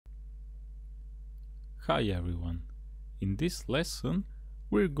Hi everyone, in this lesson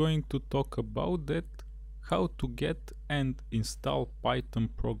we're going to talk about how to get and install Python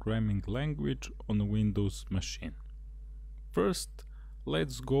programming language on a Windows machine. First,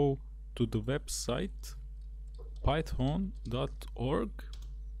 let's go to the website python.org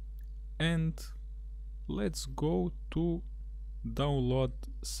and let's go to download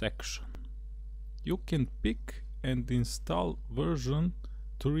section. You can pick and install version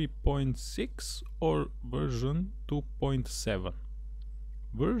 3.6 or version 2.7.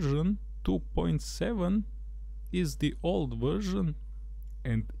 Version 2.7 is the old version,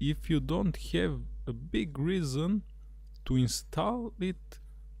 and if you don't have a big reason to install it,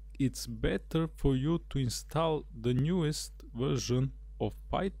 it's better for you to install the newest version of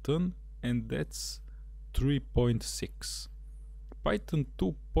Python, and that's 3.6. Python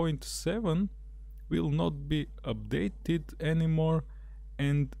 2.7 will not be updated anymore,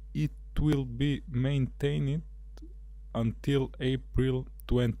 and it will be maintained until April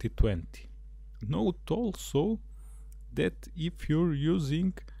 2020. Note also that if you're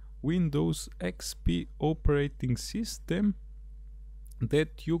using Windows XP operating system,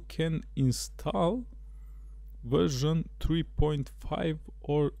 that you can install version 3.5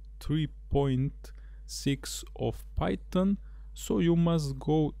 or 3.6 of Python, so you must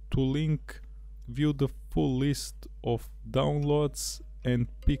go to link, view the full list of downloads and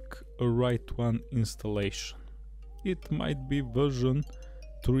pick a right one installation. It might be version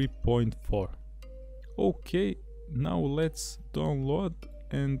 3.4. Okay, now let's download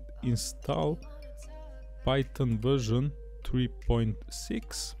and install Python version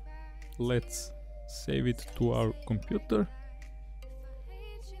 3.6. Let's save it to our computer.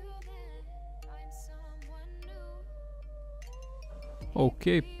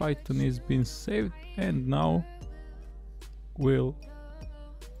 Okay, Python has been saved, and now we'll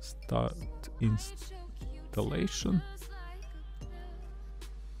start installation.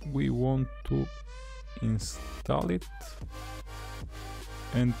 We want to install it,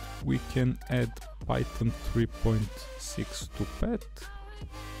 and we can add Python 3.6 to path.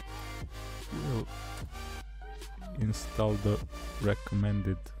 We'll install the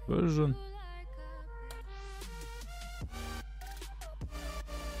recommended version.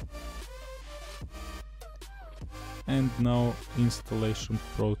 And now installation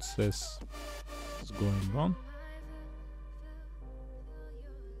process is going on.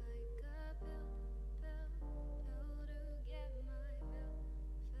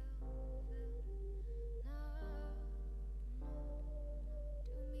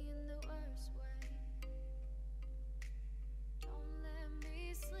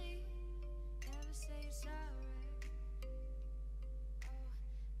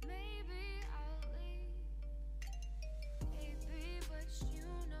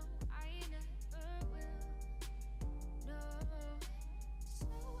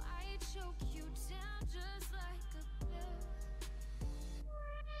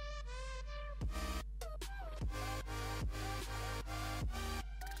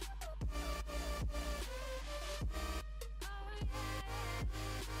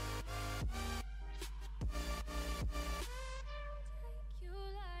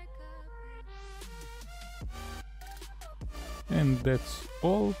 And that's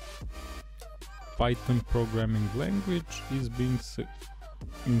all. Python programming language is being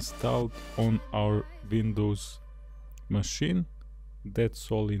installed on our Windows machine.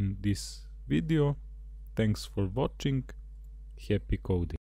 That's all in this video. Thanks for watching. Happy coding.